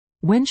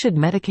When should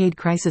Medicaid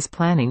crisis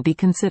planning be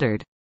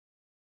considered?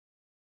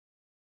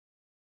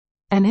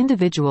 An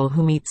individual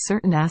who meets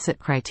certain asset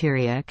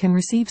criteria can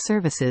receive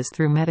services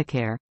through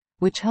Medicare,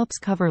 which helps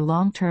cover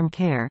long-term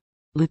care,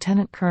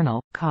 Lieutenant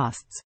Colonel,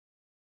 costs.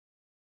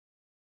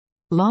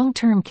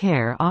 Long-term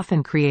care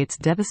often creates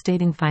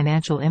devastating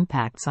financial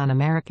impacts on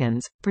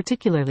Americans,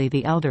 particularly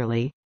the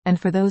elderly, and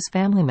for those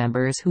family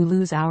members who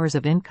lose hours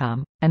of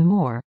income, and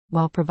more,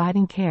 while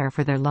providing care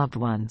for their loved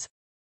ones.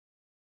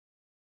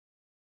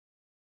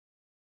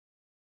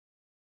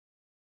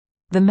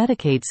 The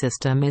Medicaid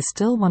system is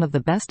still one of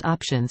the best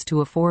options to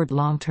afford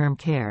long-term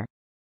care.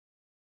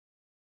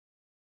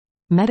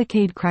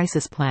 Medicaid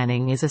crisis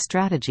planning is a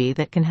strategy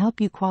that can help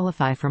you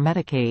qualify for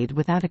Medicaid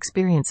without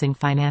experiencing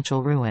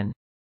financial ruin.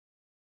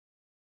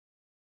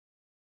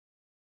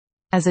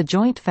 As a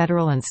joint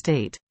federal and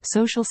state,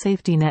 social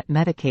safety net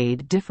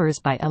Medicaid differs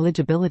by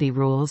eligibility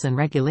rules and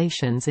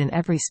regulations in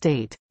every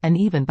state, and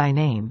even by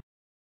name.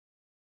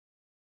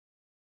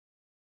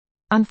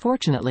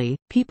 Unfortunately,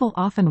 people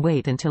often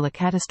wait until a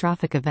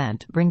catastrophic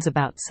event brings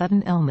about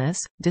sudden illness,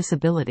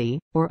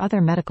 disability, or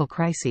other medical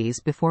crises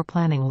before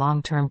planning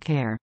long-term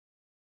care.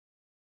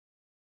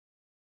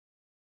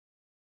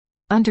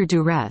 Under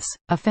duress,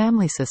 a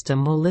family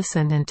system will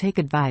listen and take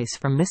advice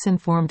from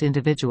misinformed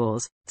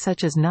individuals,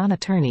 such as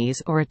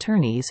non-attorneys or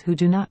attorneys who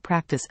do not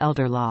practice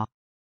elder law.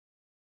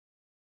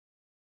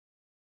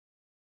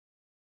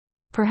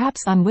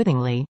 Perhaps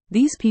unwittingly,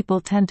 these people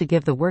tend to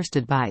give the worst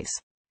advice.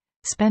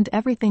 Spend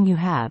everything you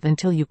have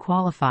until you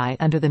qualify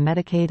under the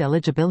Medicaid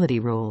eligibility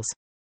rules.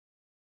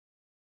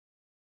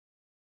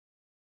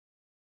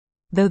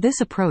 Though this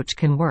approach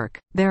can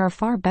work, there are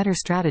far better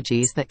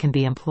strategies that can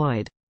be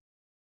employed.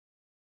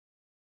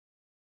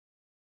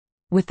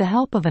 With the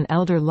help of an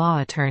elder law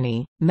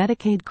attorney,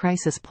 Medicaid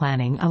crisis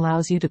planning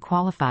allows you to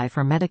qualify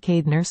for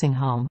Medicaid nursing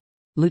home,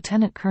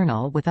 Lieutenant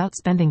Colonel, without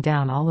spending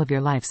down all of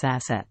your life's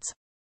assets.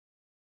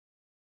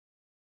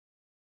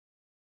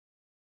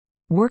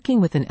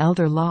 Working with an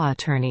elder law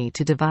attorney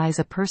to devise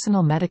a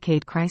personal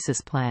Medicaid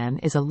crisis plan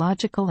is a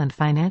logical and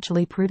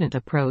financially prudent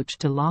approach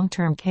to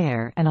long-term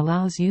care and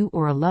allows you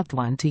or a loved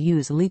one to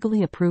use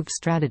legally approved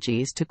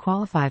strategies to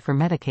qualify for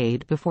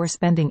Medicaid before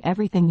spending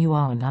everything you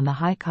own on the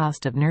high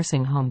cost of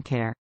nursing home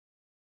care.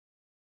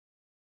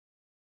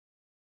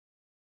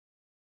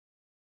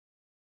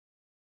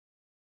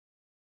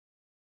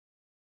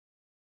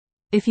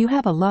 If you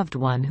have a loved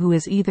one who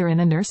is either in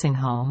a nursing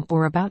home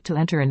or about to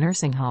enter a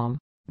nursing home,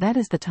 that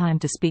is the time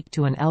to speak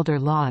to an elder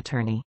law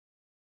attorney.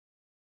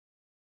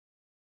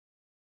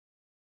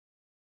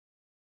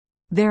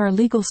 There are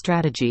legal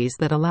strategies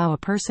that allow a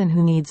person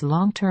who needs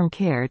long-term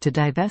care to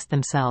divest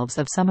themselves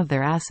of some of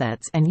their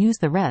assets and use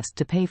the rest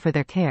to pay for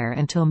their care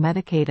until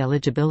Medicaid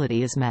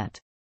eligibility is met.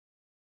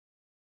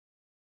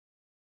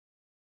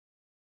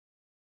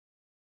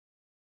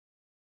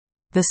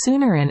 The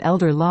sooner an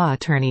elder law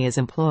attorney is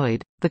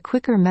employed, the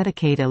quicker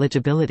Medicaid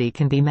eligibility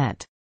can be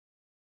met.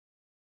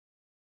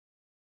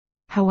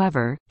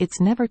 However, it's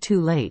never too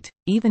late,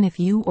 even if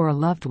you or a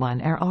loved one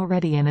are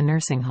already in a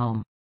nursing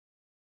home.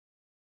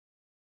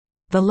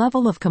 The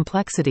level of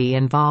complexity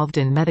involved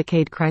in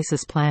Medicaid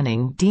crisis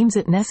planning deems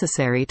it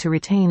necessary to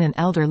retain an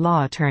elder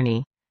law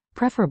attorney,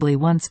 preferably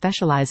one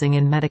specializing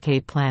in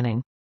Medicaid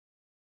planning.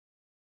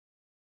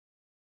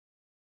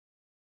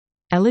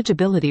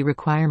 Eligibility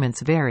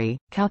requirements vary,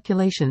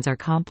 calculations are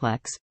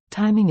complex,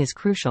 timing is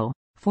crucial,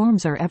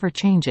 forms are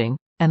ever-changing,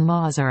 and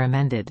laws are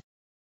amended.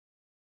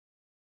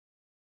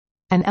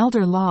 An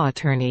elder law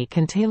attorney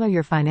can tailor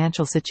your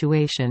financial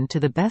situation to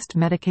the best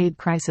Medicaid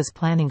crisis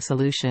planning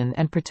solution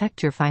and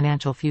protect your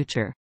financial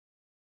future.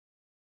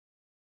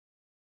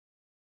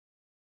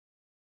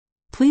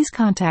 Please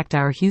contact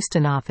our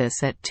Houston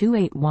office at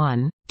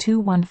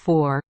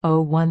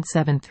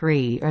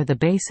 281-214-0173 or the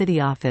Bay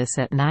City office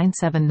at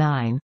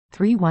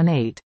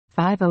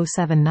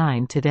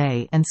 979-318-5079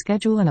 today and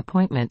schedule an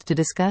appointment to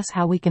discuss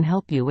how we can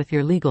help you with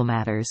your legal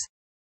matters.